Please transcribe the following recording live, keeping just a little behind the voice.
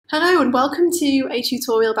Hello and welcome to a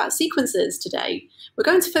tutorial about sequences today. We're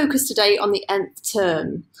going to focus today on the nth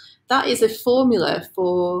term. That is a formula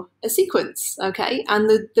for a sequence, okay? And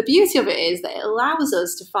the beauty of it is that it allows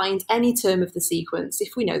us to find any term of the sequence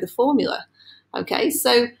if we know the formula, okay?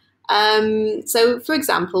 So for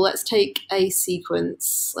example, let's take a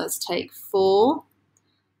sequence. Let's take 4,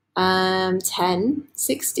 10,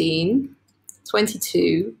 16,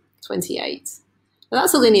 22, 28. Now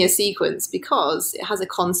that's a linear sequence because it has a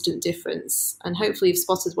constant difference, and hopefully you've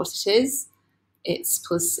spotted what it is. It's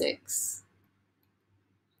plus 6.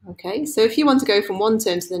 Okay, so if you want to go from one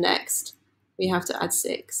term to the next, we have to add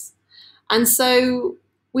 6. And so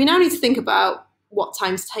we now need to think about what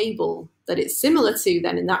times table that it's similar to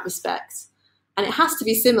then in that respect. And it has to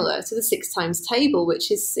be similar to the 6 times table,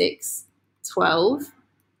 which is 6, 12,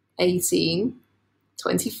 18,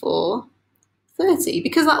 24, 30,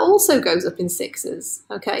 because that also goes up in 6s,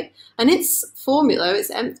 okay? And its formula, its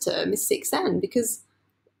nth term, is 6n, because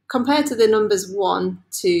compared to the numbers 1,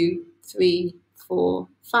 2, 3, 4,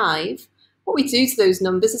 5, what we do to those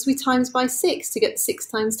numbers is we times by 6 to get the 6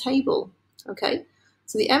 times table, okay?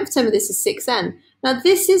 So the nth term of this is 6n. Now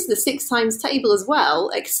this is the 6 times table as well,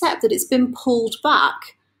 except that it's been pulled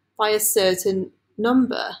back by a certain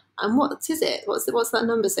number. And what is it? What's that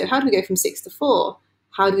number? So how do we go from 6 to 4?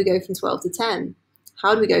 How do we go from 12 to 10?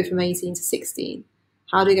 How do we go from 18 to 16?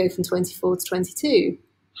 How do we go from 24 to 22?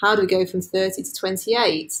 How do we go from 30 to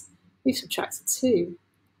 28? We've subtracted 2.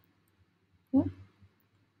 Yeah.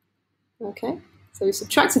 Okay, so we've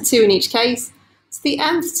subtracted 2 in each case. So the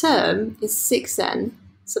nth term is 6n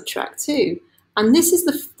subtract 2. And this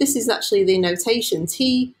is actually the notation.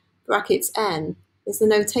 T brackets n is the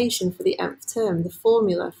notation for the nth term, the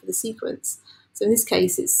formula for the sequence. So in this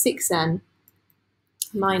case, it's 6n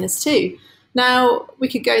minus 2. Now, we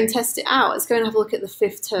could go and test it out. Let's go and have a look at the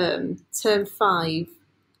 5th term, term 5.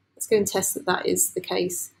 Let's go and test that that is the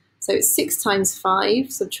case. So it's 6 times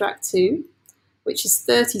 5, subtract 2, which is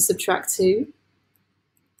 30 subtract 2,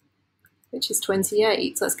 which is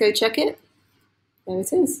 28. Let's go check it. There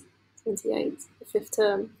it is, 28, the 5th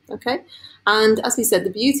term, okay? And as we said, the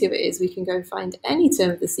beauty of it is we can go and find any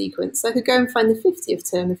term of the sequence. So I could go and find the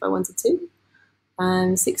 50th term if I wanted to.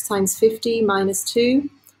 6 times 50 minus 2,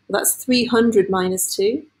 well, that's 300 minus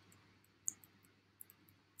 2,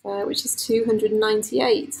 which is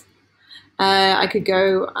 298. I could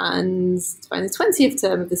go and find the 20th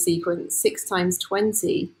term of the sequence, 6 times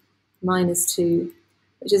 20 minus 2,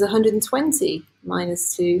 which is 120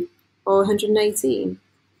 minus 2, or 118.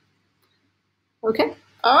 Okay,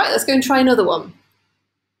 all right, let's go and try another one.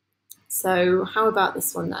 So how about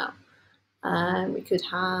this one now? We could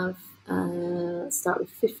have, let's start with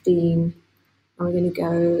 15, and we're going to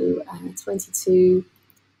go 22,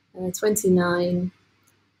 29,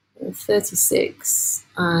 36,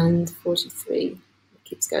 and 43. It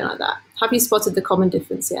keeps going like that. Have you spotted the common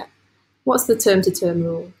difference yet? What's the term-to-term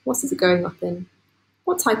rule? What is it going up in?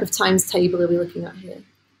 What type of times table are we looking at here?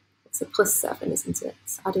 It's a plus 7, isn't it?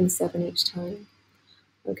 It's adding 7 each time.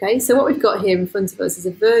 Okay, so what we've got here in front of us is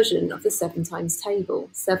a version of the 7 times table.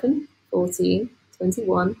 7, 14,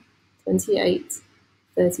 21, 28,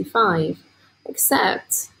 35.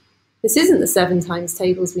 Except this isn't the 7 times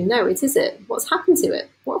table as we know it, is it? What's happened to it?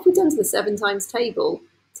 What have we done to the 7 times table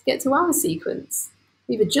to get to our sequence?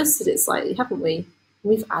 We've adjusted it slightly, haven't we? And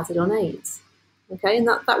we've added on 8. Okay, and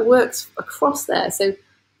that works across there. So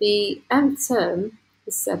the nth term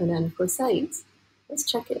is 7n plus 8. Let's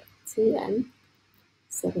check it. Tn,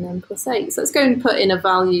 7n plus 8. So let's go and put in a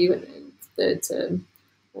value in the 3rd term.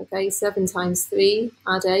 Okay, 7 times 3,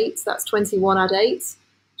 add 8. That's 21 add 8,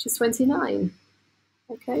 which is 29.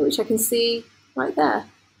 Okay, which I can see right there.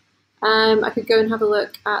 I could go and have a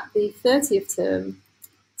look at the 30th term.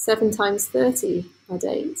 7 times 30 add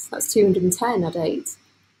 8. That's 210 add 8,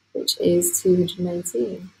 which is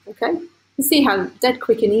 218. Okay, you see how dead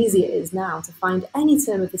quick and easy it is now to find any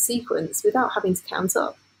term of the sequence without having to count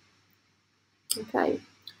up. Okay,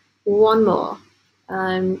 one more.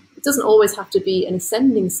 It doesn't always have to be an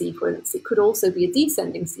ascending sequence. It could also be a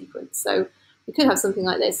descending sequence. So we could have something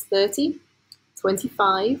like this: 30,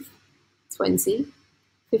 25, 20,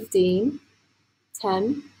 15,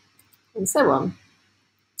 10, and so on.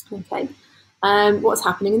 Okay, what's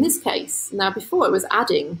happening in this case? Now, before it was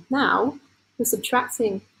adding, now we're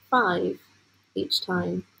subtracting 5 each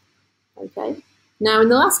time. Okay, now in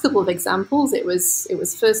the last couple of examples, it was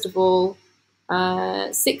first of all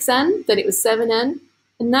 6n, then it was 7n,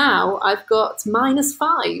 and now I've got minus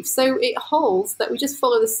 5. So it holds that we just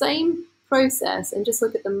follow the same process and just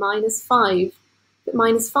look at the minus 5,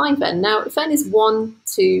 minus 5n. Now, if n is 1,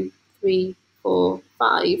 2, 3, 4,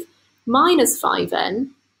 5, minus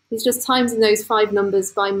 5n is just timesing those 5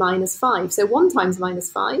 numbers by -5. So 1 times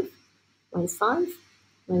 -5, -5,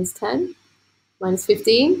 -10,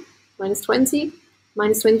 -15, -20,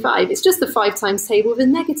 -25. It's just the 5 times table with a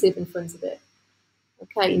negative in front of it.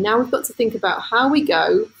 Okay, now we've got to think about how we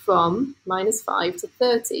go from -5 to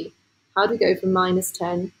 30. How do we go from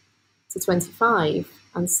 -10 to 25,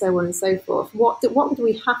 and so on and so forth? What do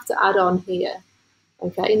we have to add on here?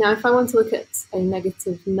 Okay, now if I want to look at a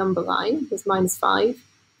negative number line, there's -5,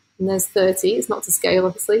 and there's 30. It's not to scale,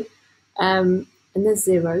 obviously, and there's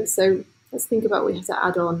 0. So let's think about what we have to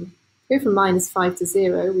add on. To go from -5 to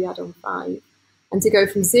 0, we add on 5. And to go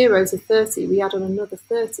from 0 to 30, we add on another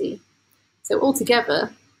 30. So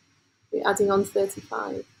altogether, we're adding on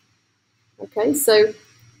 35. Okay, so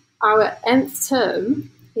our nth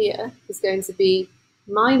term here is going to be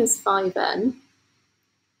 -5n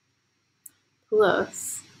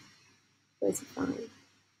plus 35.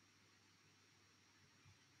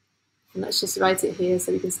 And let's just write it here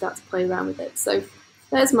so we can start to play around with it. So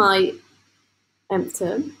there's my nth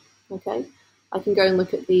term, okay? I can go and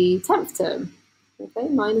look at the 10th term, okay?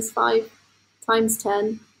 -5 times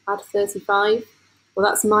 10, add 35. Well,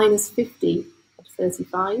 that's -50 add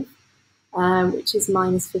 35, which is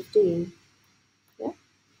 -15, yeah?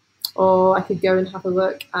 Or I could go and have a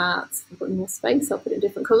look at, I've got more space, I'll put it in a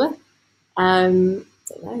different colour. Don't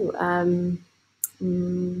know,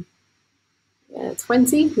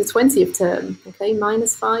 20, the 20th term, okay,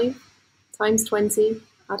 -5 times 20,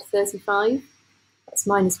 add 35, that's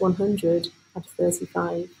 -100, add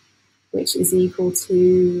 35, which is equal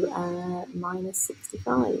to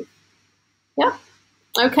 -65. Yeah,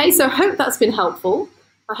 okay, so I hope that's been helpful.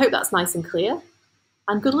 I hope that's nice and clear,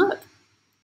 and good luck.